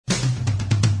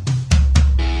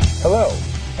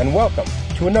and welcome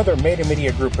to another Meta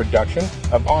Media Group production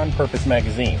of On Purpose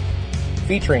Magazine,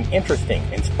 featuring interesting,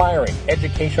 inspiring,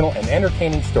 educational, and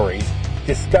entertaining stories,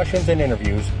 discussions, and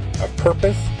interviews of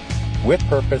purpose, with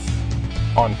purpose,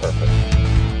 on purpose.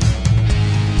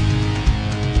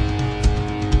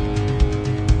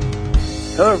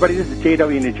 Hello, everybody. This is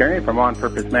J.W. Nagourney from On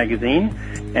Purpose Magazine,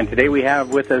 and today we have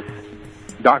with us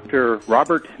Dr.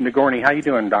 Robert Nagourney. How you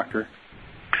doing, Doctor?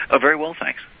 Oh, very well,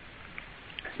 thanks.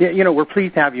 Yeah, we're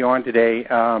pleased to have you on today.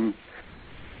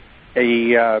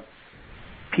 A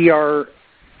PR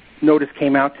notice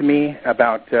came out to me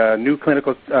about a new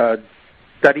clinical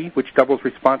study which doubles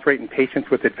response rate in patients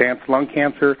with advanced lung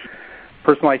cancer.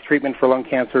 Personalized treatment for lung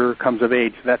cancer comes of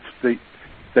age. That's the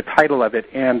title of it.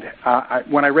 And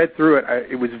when I read through it,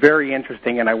 it was very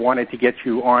interesting, and I wanted to get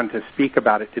you on to speak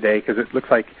about it today because it looks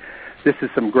like this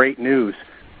is some great news.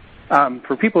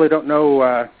 For people who don't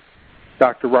know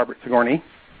Dr. Robert Nagourney,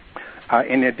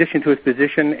 in addition to his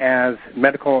position as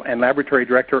Medical and Laboratory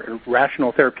Director at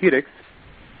Rational Therapeutics,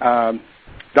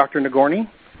 Dr. Nagourney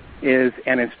is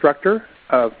an instructor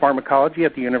of pharmacology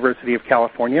at the University of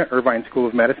California, Irvine School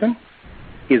of Medicine.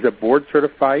 He is board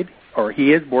certified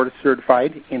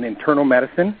in internal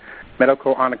medicine,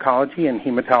 medical oncology, and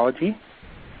hematology.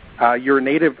 You're a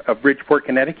native of Bridgeport,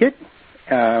 Connecticut,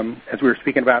 as we were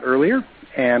speaking about earlier,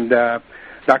 and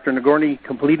Dr. Nagourney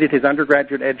completed his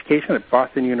undergraduate education at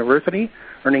Boston University,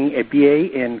 earning a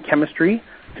BA in chemistry,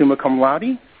 summa cum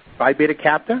laude, Phi Beta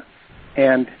Kappa,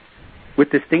 and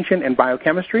with distinction in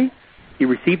biochemistry. He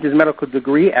received his medical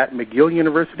degree at McGill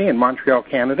University in Montreal,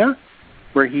 Canada,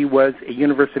 where he was a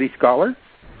university scholar.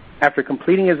 After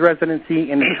completing his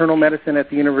residency in internal medicine at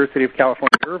the University of California,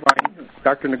 Irvine,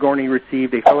 Dr. Nagourney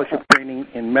received a fellowship training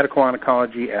in medical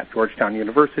oncology at Georgetown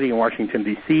University in Washington,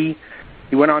 D.C.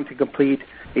 He went on to complete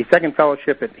a second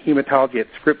fellowship at hematology at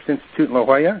Scripps Institute in La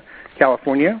Jolla,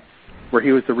 California, where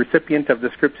he was the recipient of the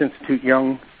Scripps Institute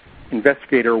Young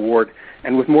Investigator Award.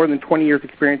 And with more than 20 years'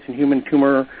 experience in human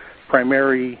tumor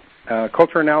primary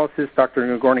culture analysis, Dr.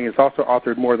 Nagourney has also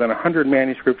authored more than 100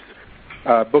 manuscripts,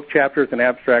 book chapters, and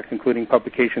abstracts, including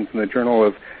publications in the Journal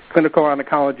of Clinical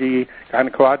Oncology,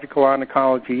 Gynecological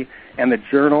Oncology, and the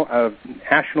Journal of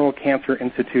National Cancer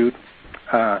Institute.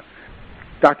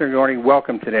 Dr. Nagourney,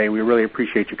 welcome today. We really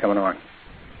appreciate you coming on.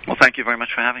 Well, thank you very much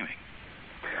for having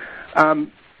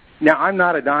me. Now, I'm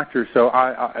not a doctor, so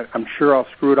I'm sure I'll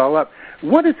screw it all up.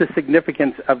 What is the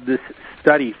significance of this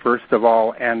study, first of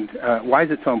all, and why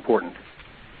is it so important?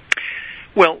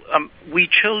 Well, we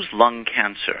chose lung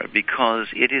cancer because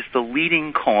it is the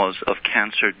leading cause of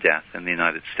cancer death in the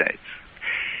United States.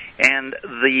 And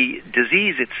the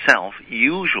disease itself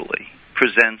usually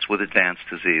presents with advanced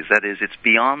disease. That is, it's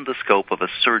beyond the scope of a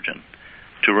surgeon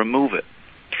to remove it.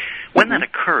 When that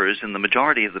occurs in the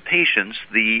majority of the patients,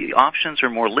 the options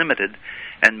are more limited,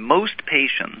 and most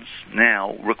patients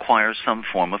now require some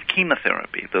form of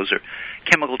chemotherapy. Those are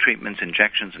chemical treatments,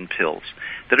 injections, and pills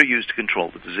that are used to control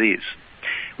the disease.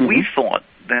 We thought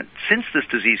that since this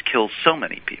disease kills so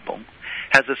many people,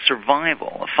 has a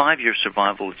 5-year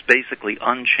survival that's basically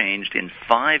unchanged in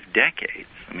 5 decades.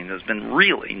 I mean, there's been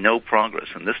really no progress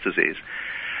in this disease.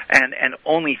 And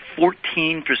only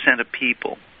 14% of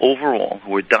people overall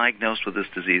who are diagnosed with this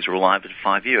disease are alive at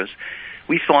 5 years.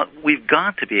 We thought we've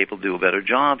got to be able to do a better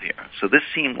job here. So this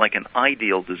seemed like an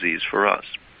ideal disease for us.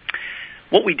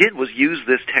 What we did was use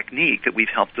this technique that we've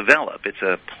helped develop. It's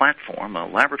a platform, a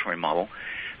laboratory model,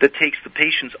 that takes the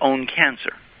patient's own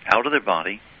cancer out of their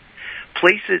body,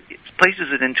 places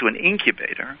it into an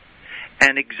incubator,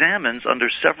 and examines under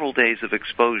several days of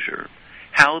exposure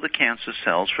how the cancer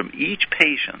cells from each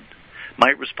patient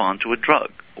might respond to a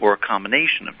drug or a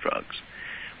combination of drugs.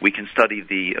 We can study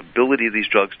the ability of these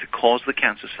drugs to cause the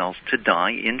cancer cells to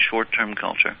die in short-term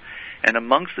culture. And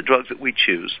amongst the drugs that we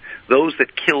choose, those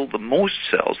that kill the most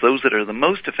cells, those that are the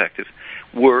most effective,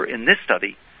 were, in this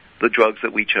study, the drugs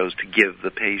that we chose to give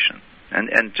the patient.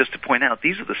 And just to point out,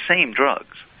 these are the same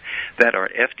drugs that are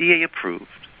FDA approved,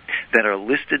 that are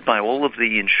listed by all of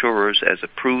the insurers as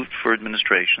approved for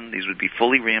administration. These would be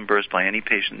fully reimbursed by any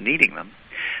patient needing them.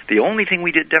 The only thing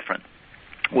we did different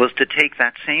was to take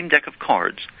that same deck of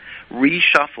cards,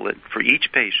 reshuffle it for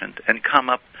each patient, and come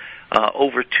up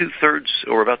over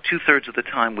about two-thirds of the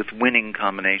time with winning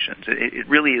combinations. It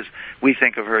really is, we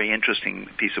think, a very interesting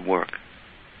piece of work.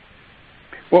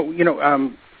 Well,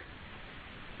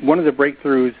 one of the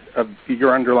breakthroughs of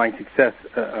your underlying success,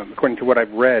 according to what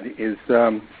I've read, is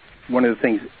one of the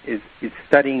things is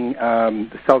studying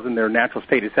the cells in their natural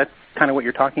state. Is that kind of what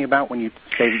you're talking about when you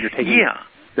say that you're taking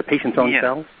the patient's own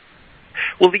cells?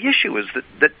 Well, the issue is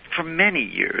that for many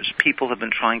years, people have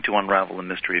been trying to unravel the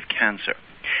mystery of cancer.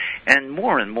 And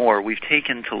more, we've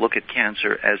taken to look at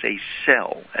cancer as a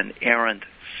cell, an errant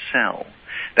cell.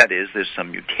 That is, there's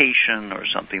some mutation or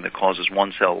something that causes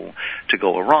one cell to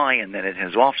go awry, and then it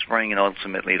has offspring, and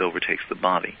ultimately it overtakes the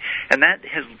body. And that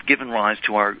has given rise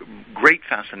to our great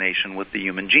fascination with the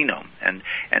human genome and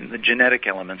the genetic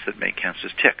elements that make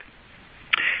cancers tick.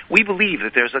 We believe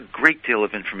that there's a great deal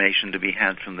of information to be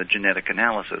had from the genetic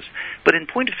analysis, but in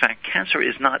point of fact, cancer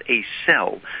is not a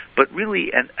cell, but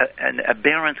really an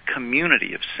aberrant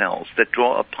community of cells that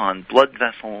draw upon blood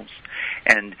vessels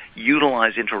and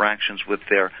utilize interactions with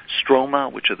their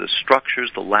stroma, which are the structures,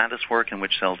 the lattice work in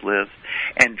which cells live,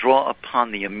 and draw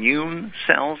upon the immune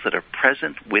cells that are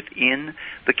present within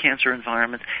the cancer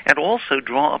environment, and also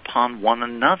draw upon one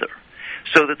another.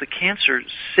 So that the cancer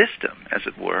system, as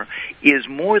it were, is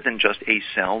more than just a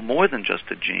cell, more than just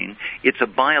a gene. It's a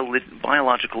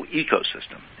biological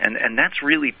ecosystem. And that's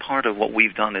really part of what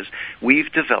we've done is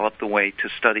we've developed a way to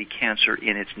study cancer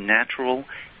in its natural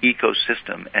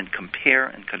ecosystem and compare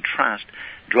and contrast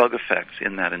drug effects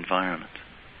in that environment.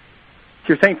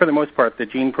 So you're saying for the most part the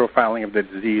gene profiling of the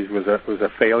disease was a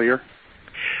failure?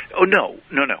 Oh, no.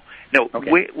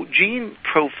 Okay. Gene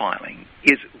profiling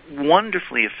is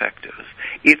wonderfully effective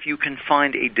if you can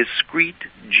find a discrete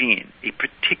gene, a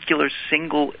particular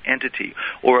single entity,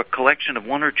 or a collection of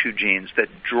one or two genes that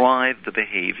drive the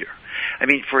behavior. I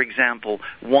mean, for example,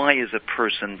 why is a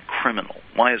person criminal?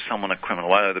 Why is someone a criminal?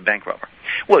 Why are they a bank robber?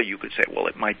 Well, you could say, well,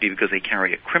 it might be because they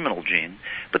carry a criminal gene,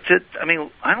 but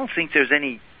I don't think there's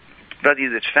anybody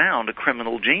that's found a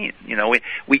criminal gene.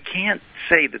 We can't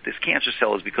say that this cancer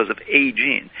cell is because of a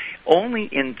gene. Only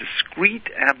in discrete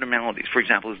abnormalities, for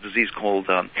example, this disease called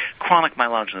chronic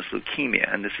myelogenous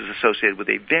leukemia, and this is associated with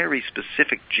a very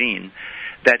specific gene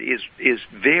that is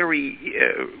very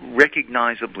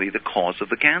recognizably the cause of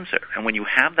the cancer. And when you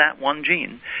have that one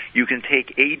gene, you can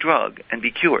take a drug and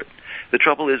be cured. The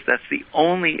trouble is that's the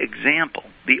only example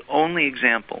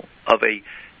of a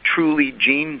truly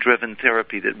gene-driven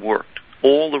therapy that worked.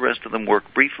 All the rest of them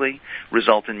work briefly,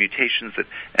 result in mutations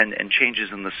and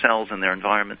changes in the cells and their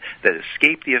environment that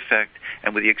escape the effect,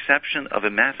 and with the exception of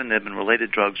imatinib and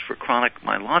related drugs for chronic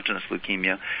myelogenous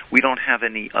leukemia, we don't have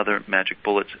any other magic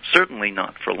bullets, certainly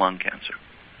not for lung cancer.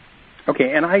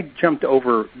 Okay, and I jumped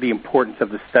over the importance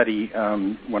of the study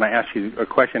when I asked you a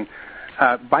question.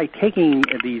 By taking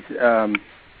these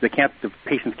the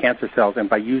patient's cancer cells and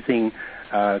by using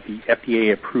the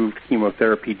FDA-approved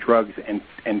chemotherapy drugs and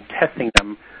testing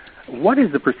them, what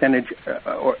is the percentage,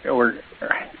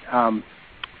 I'm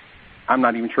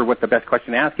not even sure what the best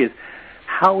question to ask is,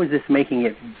 how is this making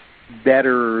it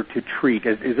better to treat?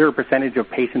 Is there a percentage of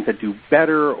patients that do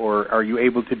better, or are you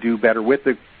able to do better with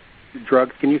the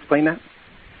drugs? Can you explain that?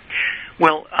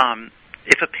 Well,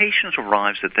 if a patient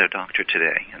arrives at their doctor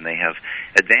today and they have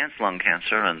advanced lung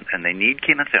cancer and they need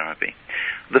chemotherapy,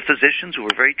 the physicians who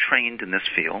are very trained in this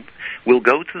field will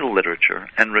go to the literature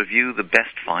and review the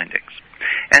best findings.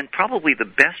 And probably the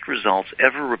best results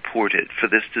ever reported for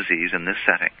this disease in this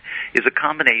setting is a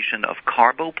combination of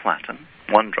carboplatin,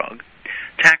 one drug,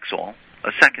 Taxol,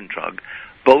 a second drug,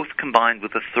 both combined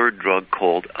with a third drug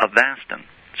called Avastin.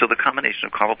 So the combination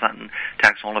of carboplatin,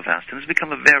 Taxol, and Avastin has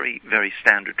become a very, very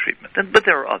standard treatment. But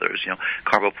there are others,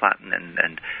 carboplatin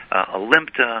and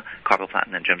Alimta,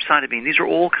 carboplatin and gemcitabine. These are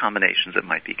all combinations that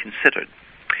might be considered.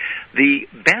 The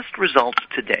best results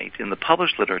to date in the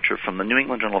published literature from the New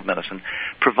England Journal of Medicine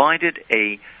provided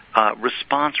a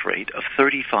response rate of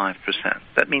 35%.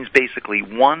 That means basically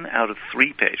 1 out of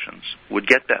 3 patients would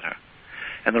get better,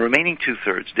 and the remaining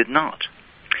 2/3 did not.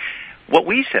 What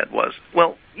we said was,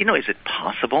 well, is it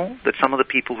possible that some of the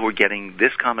people who are getting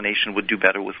this combination would do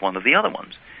better with one of the other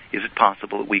ones? Is it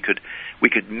possible that we could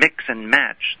mix and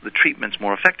match the treatments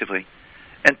more effectively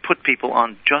and put people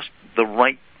on just the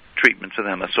right treatment for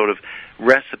them, a sort of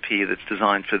recipe that's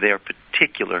designed for their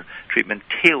particular treatment,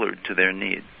 tailored to their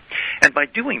need? And by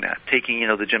doing that, taking,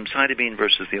 the gemcitabine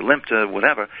versus the Alimta,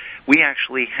 whatever, we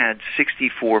actually had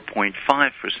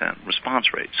 64.5%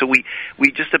 response rate. So we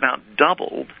just about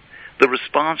doubled the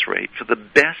response rate for the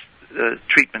best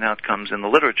treatment outcomes in the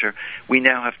literature. We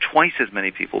now have twice as many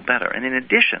people better. And in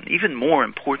addition, even more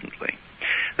importantly,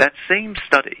 that same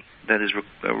study that is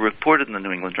reported in the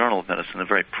New England Journal of Medicine, a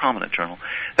very prominent journal,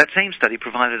 that same study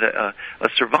provided a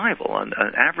survival, an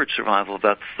average survival of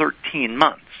about 13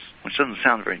 months, which doesn't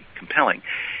sound very compelling.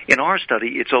 In our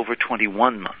study, it's over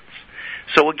 21 months.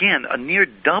 So again, a near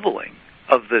doubling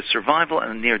of the survival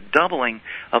and a near doubling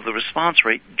of the response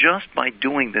rate just by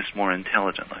doing this more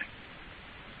intelligently.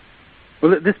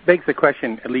 Well, this begs the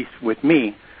question, at least with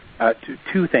me, to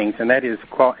two things, and that is,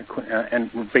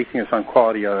 and we're basing this on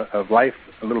quality of life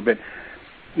a little bit.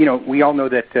 we all know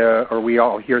that, or we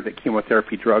all hear that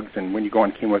chemotherapy drugs, and when you go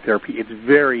on chemotherapy, it's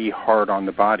very hard on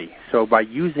the body. So by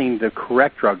using the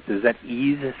correct drugs, does that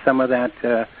ease some of that,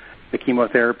 the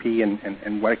chemotherapy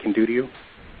and what it can do to you?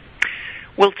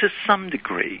 Well, to some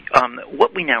degree.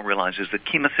 What we now realize is that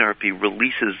chemotherapy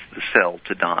releases the cell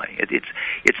to die.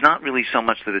 It's not really so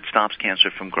much that it stops cancer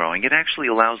from growing. It actually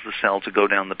allows the cell to go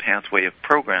down the pathway of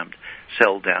programmed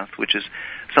cell death, which is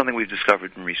something we've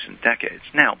discovered in recent decades.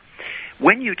 Now,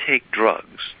 when you take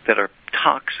drugs that are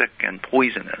toxic and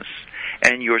poisonous,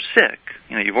 and you're sick,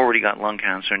 you've already got lung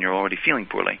cancer and you're already feeling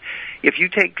poorly, if you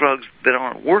take drugs that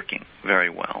aren't working very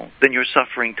well, then you're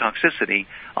suffering toxicity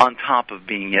on top of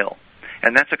being ill.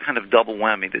 And that's a kind of double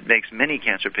whammy that makes many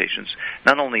cancer patients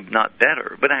not only not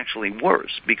better, but actually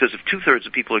worse. Because if 2/3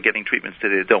 of people are getting treatments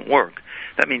today that don't work,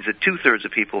 that means that 2/3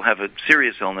 of people have a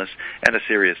serious illness and a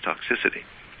serious toxicity.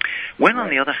 When,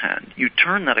 on the other hand, you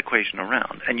turn that equation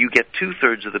around and you get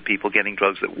 2/3 of the people getting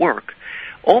drugs that work,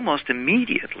 almost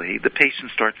immediately the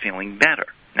patients start feeling better.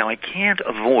 Now, I can't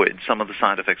avoid some of the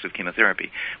side effects of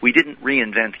chemotherapy. We didn't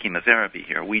reinvent chemotherapy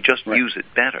here. We just use it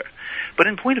better. But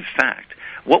in point of fact,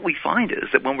 what we find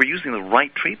is that when we're using the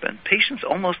right treatment, patients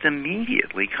almost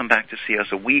immediately come back to see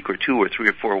us a week or 2 or 3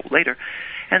 or 4 later,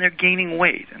 and they're gaining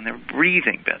weight, and they're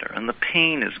breathing better, and the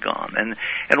pain is gone, and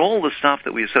all the stuff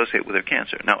that we associate with their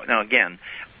cancer. Now again,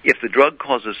 if the drug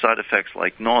causes side effects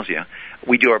like nausea,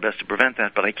 we do our best to prevent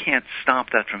that, but I can't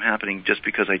stop that from happening just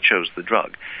because I chose the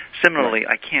drug. Similarly,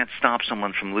 I can't stop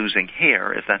someone from losing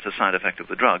hair if that's a side effect of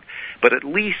the drug, but at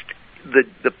least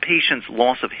the patient's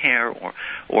loss of hair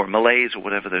or malaise or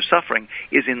whatever they're suffering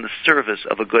is in the service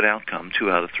of a good outcome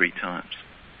 2 out of 3 times.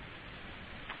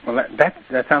 Well,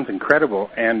 that sounds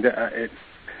incredible, and it's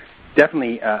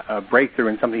definitely a breakthrough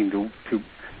and something to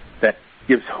that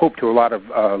gives hope to a lot of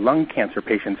lung cancer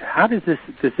patients. How does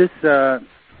this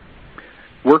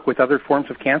work with other forms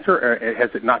of cancer? Or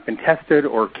has it not been tested,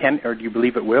 or do you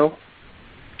believe it will?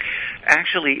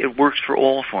 Actually, it works for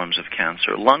all forms of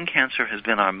cancer. Lung cancer has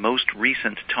been our most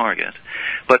recent target.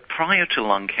 But prior to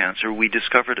lung cancer, we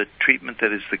discovered a treatment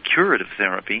that is the curative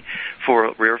therapy for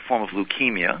a rare form of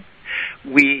leukemia.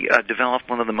 We developed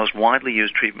one of the most widely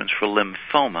used treatments for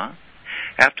lymphoma.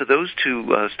 After those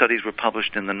 2 studies were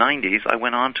published in the 90s, I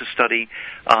went on to study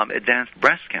advanced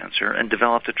breast cancer and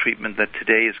developed a treatment that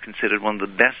today is considered one of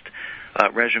the best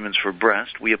regimens for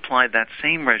breast. We applied that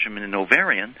same regimen in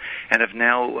ovarian and have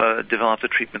now developed a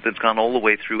treatment that's gone all the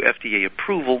way through FDA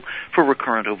approval for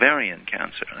recurrent ovarian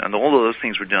cancer. And all of those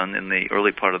things were done in the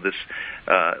early part of this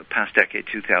past decade,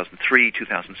 2003,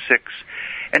 2006.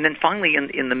 And then finally,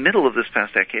 in the middle of this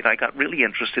past decade, I got really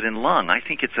interested in lung. I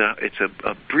think it's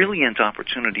a brilliant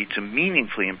opportunity to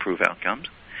meaningfully improve outcomes.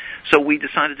 So we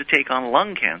decided to take on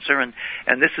lung cancer, and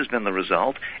this has been the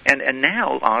result. And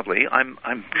now, oddly, I'm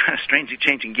kind of strangely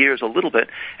changing gears a little bit,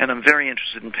 and I'm very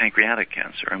interested in pancreatic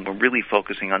cancer, and we're really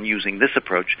focusing on using this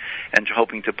approach and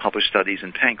hoping to publish studies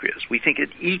in pancreas. We think that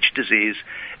each disease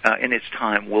in its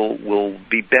time will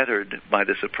be bettered by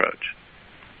this approach.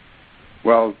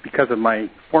 Well, because of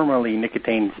my formerly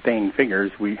nicotine-stained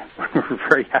fingers, we're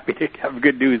very happy to have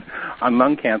good news on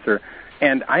lung cancer.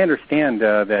 And I understand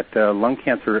that lung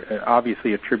cancer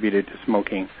obviously attributed to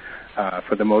smoking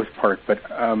for the most part, but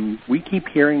we keep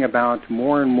hearing about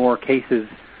more and more cases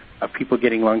of people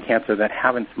getting lung cancer that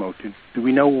haven't smoked. Do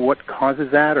we know what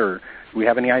causes that, or do we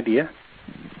have any idea?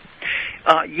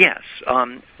 Yes.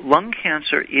 Lung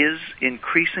cancer is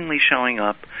increasingly showing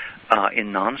up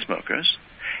in non-smokers.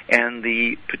 And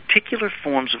the particular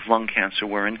forms of lung cancer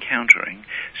we're encountering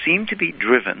seem to be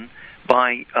driven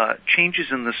by changes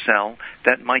in the cell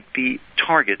that might be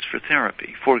targets for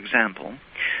therapy. For example,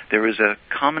 there is a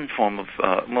common form of,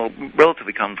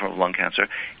 relatively common form of lung cancer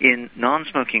in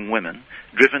non-smoking women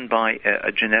driven by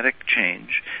a genetic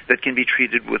change that can be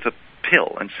treated with a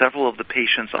pill, and several of the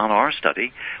patients on our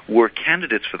study were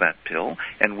candidates for that pill,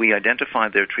 and we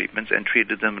identified their treatments and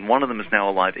treated them, and one of them is now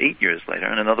alive 8 years later,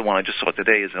 and another one I just saw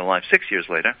today is alive 6 years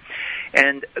later.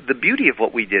 And the beauty of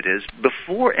what we did is,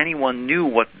 before anyone knew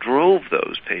what drove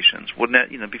those patients,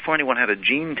 before anyone had a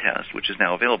gene test, which is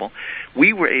now available,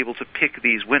 we were able to pick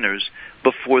these winners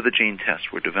before the gene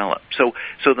tests were developed. So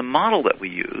the model that we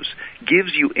use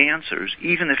gives you answers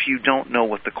even if you don't know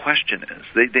what the question is.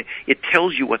 It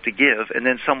tells you what to give, and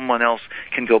then someone else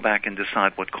can go back and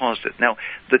decide what caused it. Now,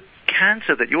 the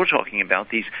cancer that you're talking about,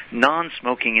 these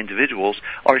non-smoking individuals,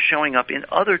 are showing up in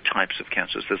other types of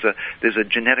cancers. There's a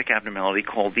genetic abnormality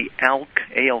called the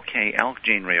ALK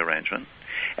gene rearrangement,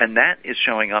 and that is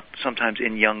showing up sometimes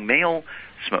in young male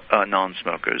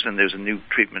non-smokers, and there's a new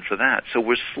treatment for that. So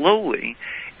we're slowly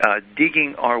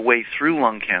digging our way through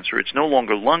lung cancer. It's no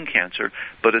longer lung cancer,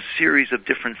 but a series of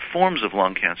different forms of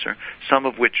lung cancer, some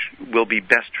of which will be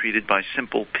best treated by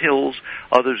simple pills,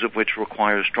 others of which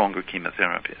require stronger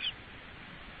chemotherapies.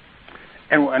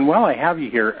 And while I have you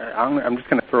here, I'm just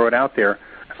going to throw it out there.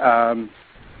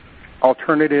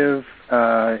 Alternative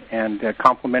and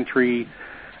complementary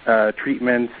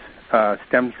treatments,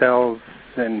 stem cells,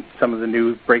 and some of the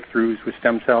new breakthroughs with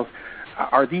stem cells.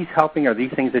 Are these helping? Are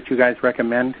these things that you guys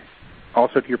recommend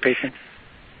also to your patients?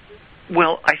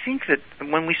 Well, I think that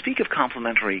when we speak of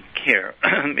complementary care,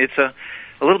 it's a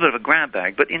little bit of a grab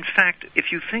bag. But in fact,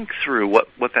 if you think through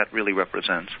what that really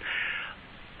represents,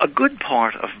 a good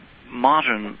part of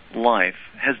modern life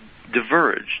has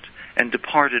diverged and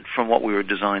departed from what we were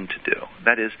designed to do.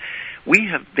 That is, we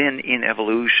have been in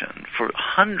evolution for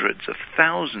hundreds of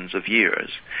thousands of years,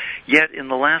 yet in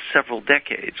the last several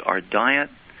decades, our diet,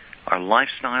 our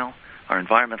lifestyle, our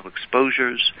environmental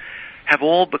exposures have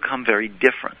all become very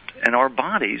different, and our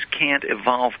bodies can't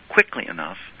evolve quickly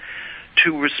enough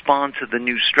to respond to the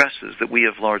new stresses that we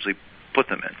have largely put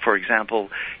them in. For example,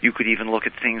 you could even look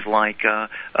at things like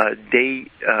day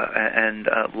and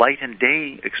light and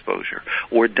day exposure,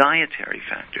 or dietary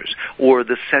factors, or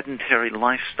the sedentary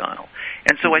lifestyle.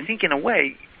 And so I think in a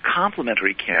way,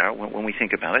 complementary care, when we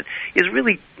think about it, is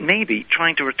really maybe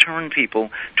trying to return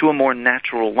people to a more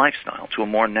natural lifestyle, to a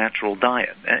more natural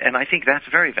diet. And I think that's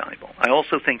very valuable. I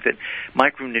also think that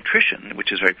micronutrition,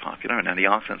 which is very popular, and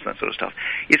antioxidants and that sort of stuff,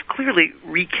 is clearly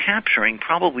recapturing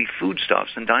probably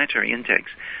foodstuffs and dietary intakes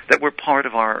that were part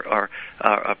of our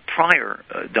prior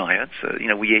diets.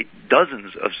 We ate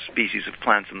dozens of species of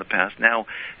plants in the past. Now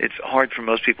it's hard for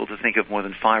most people to think of more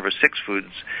than 5 or 6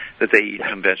 foods that they eat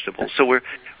from vegetables. So we're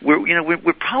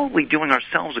probably doing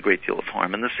ourselves a great deal of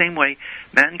harm. In the same way,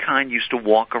 mankind used to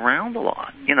walk around a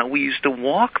lot. We used to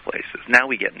walk places. Now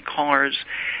we get in cars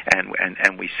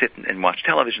and we sit and watch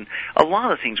television. A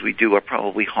lot of things we do are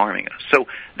probably harming us. So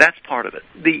that's part of it.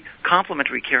 The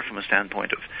complementary care from a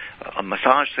standpoint of a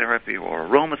massage therapy or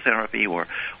aromatherapy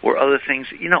or other things,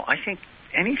 I think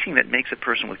anything that makes a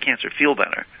person with cancer feel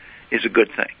better is a good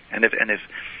thing. And if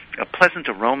pleasant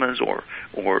aromas or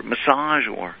massage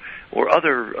or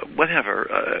other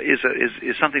whatever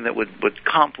is something that would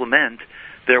complement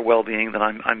their well-being, then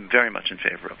I'm very much in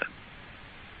favor of it.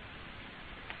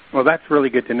 Well, that's really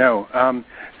good to know.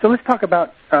 So let's talk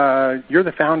about you're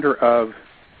the founder of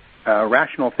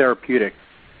Rational Therapeutics,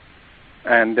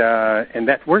 and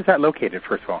where's that located?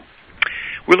 First of all,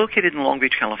 we're located in Long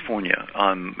Beach, California,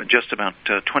 just about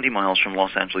 20 miles from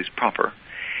Los Angeles proper.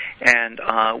 And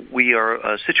we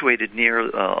are situated near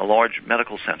a large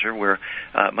medical center where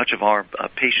much of our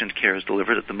patient care is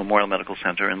delivered at the Memorial Medical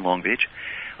Center in Long Beach.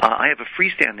 I have a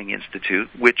freestanding institute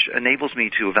which enables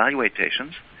me to evaluate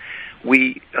patients.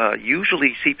 We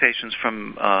usually see patients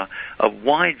from a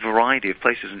wide variety of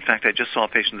places. In fact, I just saw a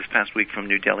patient this past week from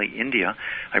New Delhi, India.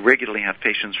 I regularly have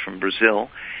patients from Brazil.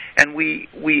 And we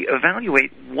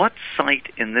evaluate what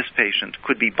site in this patient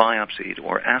could be biopsied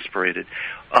or aspirated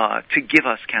to give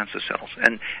us cancer cells.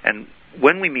 And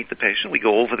when we meet the patient, we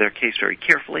go over their case very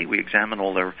carefully. We examine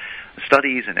all their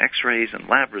studies and x-rays and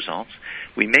lab results.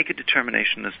 We make a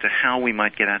determination as to how we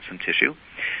might get at some tissue.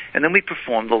 And then we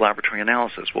perform the laboratory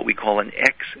analysis, what we call an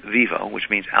ex vivo, which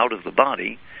means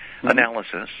out-of-the-body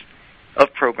analysis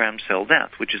of programmed cell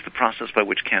death, which is the process by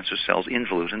which cancer cells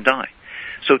involute and die.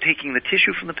 So taking the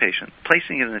tissue from the patient,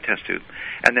 placing it in a test tube,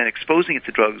 and then exposing it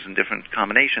to drugs in different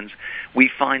combinations, we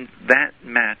find that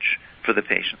match for the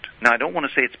patient. Now, I don't want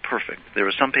to say it's perfect. There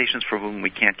are some patients for whom we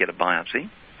can't get a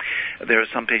biopsy. There are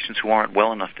some patients who aren't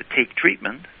well enough to take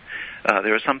treatment.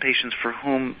 There are some patients for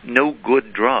whom no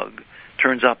good drug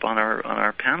turns up on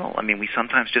our panel. I mean, we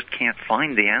sometimes just can't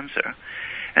find the answer.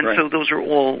 And so those are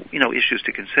all, issues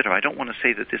to consider. I don't want to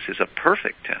say that this is a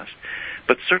perfect test,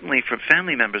 but certainly for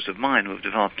family members of mine who have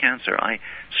developed cancer, I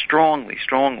strongly,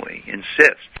 strongly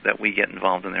insist that we get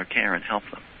involved in their care and help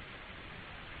them.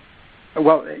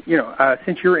 Well,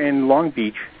 since you're in Long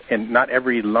Beach, and not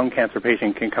every lung cancer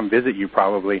patient can come visit you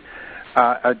probably,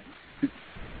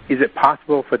 is it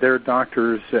possible for their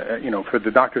doctors, for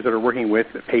the doctors that are working with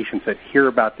patients that hear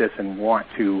about this and want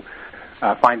to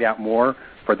find out more,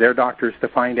 for their doctors to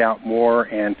find out more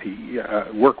and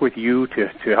to work with you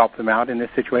to help them out in this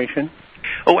situation?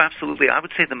 Oh, absolutely. I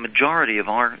would say the majority of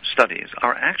our studies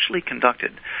are actually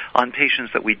conducted on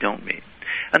patients that we don't meet.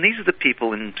 And these are the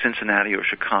people in Cincinnati or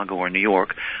Chicago or New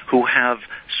York who have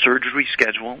surgery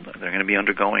scheduled. They're going to be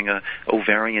undergoing a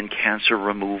ovarian cancer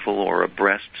removal or a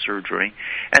breast surgery.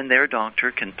 And their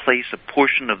doctor can place a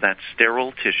portion of that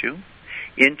sterile tissue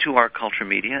into our culture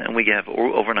media, and we have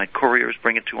overnight couriers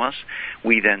bring it to us.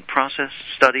 We then process,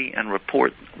 study, and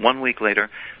report 1 week later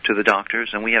to the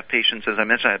doctors. And we have patients, as I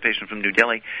mentioned, I have a patient from New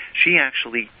Delhi. She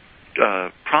actually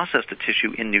processed a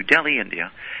tissue in New Delhi,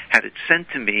 India, had it sent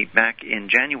to me back in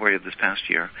January of this past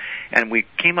year, and we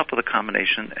came up with a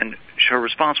combination, and her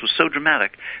response was so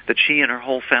dramatic that she and her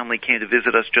whole family came to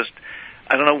visit us just,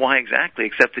 I don't know why exactly,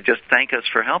 except to just thank us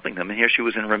for helping them. And here she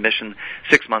was in remission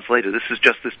 6 months later. This is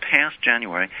just this past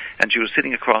January, and she was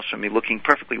sitting across from me looking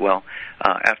perfectly well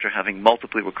after having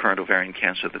multiply recurrent ovarian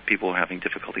cancer that people were having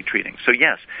difficulty treating. So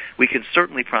yes, we can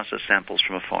certainly process samples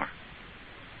from afar.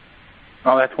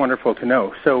 Oh, that's wonderful to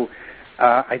know. So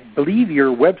I believe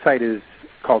your website is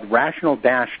called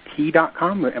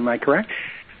rational-t.com. Am I correct?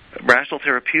 Rational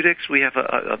Therapeutics. We have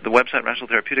the website Rational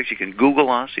Therapeutics. You can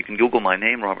Google us. You can Google my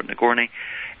name, Robert Nagourney,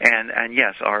 and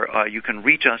yes, you can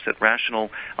reach us at Rational.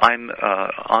 I'm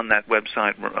on that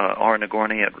website, R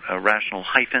Nagourney at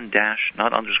rational-dash,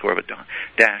 not underscore, but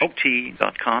dash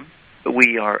t.com.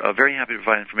 We are very happy to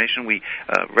provide information. We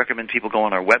recommend people go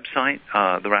on our website,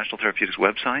 the Rational Therapeutics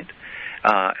website,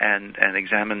 and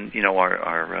examine,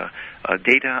 our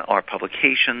data, our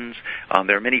publications.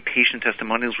 There are many patient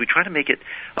testimonials. We try to make it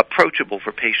approachable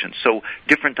for patients. So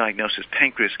different diagnoses,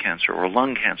 pancreas cancer or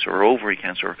lung cancer or ovary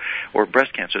cancer or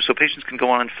breast cancer. So patients can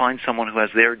go on and find someone who has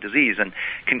their disease and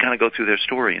can kind of go through their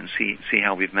story and see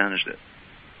how we've managed it.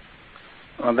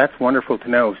 Well, that's wonderful to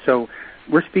know. So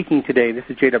we're speaking today, this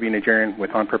is J.W. Najarian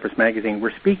with On Purpose Magazine.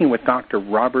 We're speaking with Dr.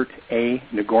 Robert A.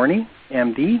 Nagourney,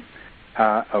 MD,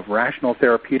 of Rational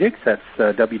Therapeutics. That's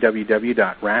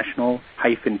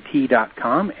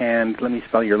www.rational-t.com. And let me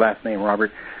spell your last name,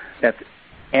 Robert. That's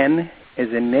N as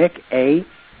in Nick,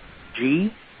 A-G-O-U-R-N-E-Y.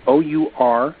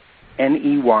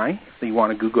 So you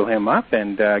want to Google him up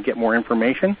and get more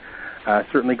information.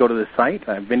 Certainly go to the site.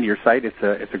 I've been to your site.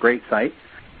 It's a great site.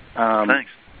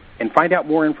 Thanks. And find out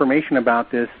more information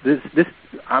about this.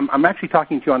 I'm actually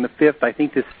talking to you on the 5th. I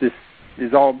think this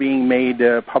is all being made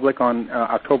public on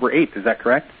October 8th. Is that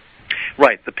correct?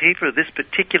 Right. The paper, this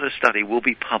particular study, will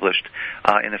be published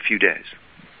in a few days.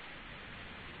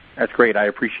 That's great. I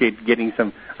appreciate getting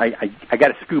some. I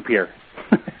got a scoop here.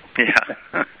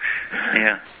 Yeah.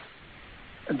 Yeah.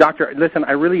 Doctor, listen,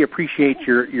 I really appreciate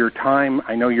your time.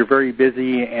 I know you're very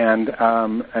busy, and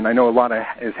I know a lot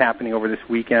is happening over this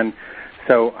weekend.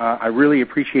 So I really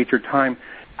appreciate your time.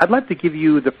 I'd like to give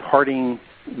you the parting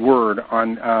word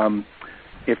on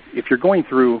if you're going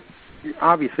through,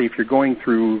 obviously, if you're going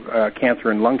through cancer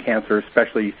and lung cancer,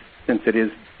 especially since it is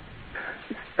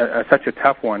such a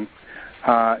tough one,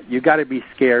 you got to be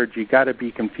scared. You got to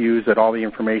be confused at all the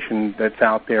information that's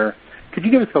out there. Could you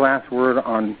give us the last word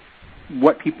on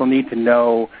what people need to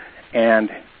know and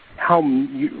how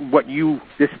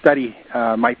this study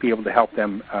might be able to help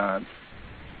them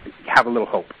have a little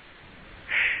hope?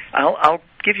 I'll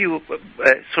give you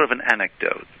sort of an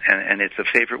anecdote, and it's a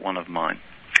favorite one of mine.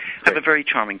 I have a very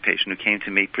charming patient who came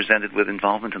to me, presented with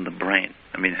involvement in the brain.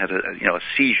 I mean, had a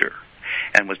seizure,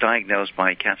 and was diagnosed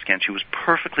by CAT scan. She was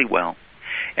perfectly well,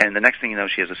 and the next thing you know,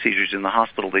 she has a seizure. She's in the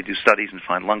hospital. They do studies and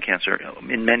find lung cancer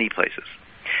in many places.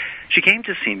 She came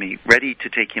to see me ready to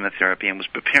take chemotherapy and was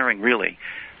preparing really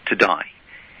to die.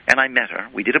 And I met her.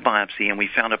 We did a biopsy, and we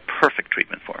found a perfect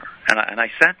treatment for her. And I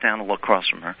sat down and looked across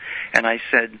from her, and I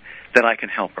said that I can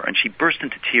help her. And she burst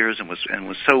into tears and was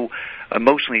so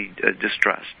emotionally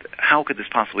distressed. How could this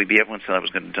possibly be? Everyone said I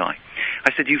was going to die.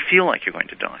 I said, "Do you feel like you're going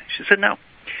to die?" She said, "No."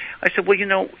 I said, "Well,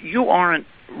 you aren't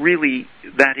really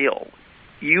that ill.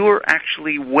 You're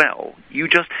actually well. You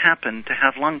just happen to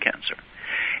have lung cancer."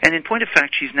 And in point of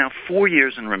fact, she's now 4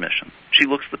 years in remission. She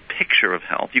looks the picture of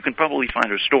health. You can probably find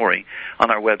her story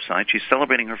on our website. She's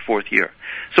celebrating her 4th year.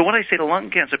 So what I say to lung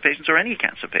cancer patients or any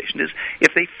cancer patient is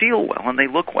if they feel well and they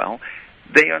look well,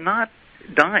 they are not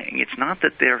dying. It's not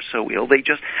that they're so ill. They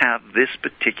just have this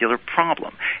particular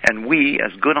problem. And we,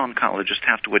 as good oncologists,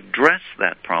 have to address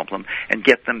that problem and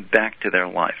get them back to their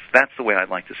life. That's the way I'd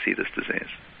like to see this disease.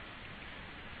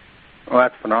 Well,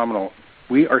 that's phenomenal.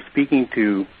 We are speaking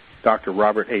to Dr.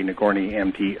 Robert A. Nagourney,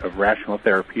 MD of Rational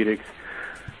Therapeutics,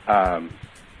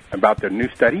 about their new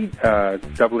study,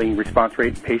 doubling response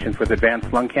rate in patients with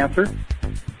advanced lung cancer.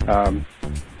 I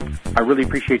really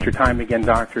appreciate your time again,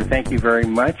 Doctor. Thank you very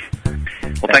much.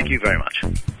 Well, thank you very much.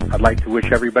 I'd like to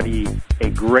wish everybody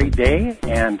a great day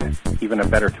and even a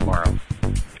better tomorrow.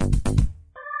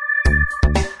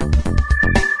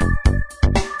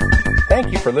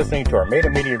 Thank you for listening to our Meta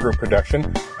Media Group production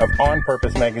of On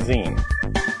Purpose Magazine.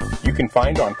 You can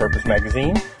find On Purpose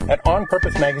Magazine at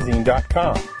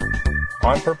onpurposemagazine.com.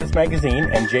 On Purpose Magazine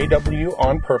and JW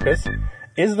On Purpose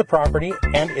is the property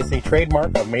and is a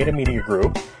trademark of Meta Media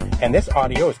Group, and this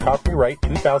audio is copyright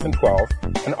 2012,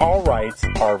 and all rights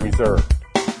are reserved.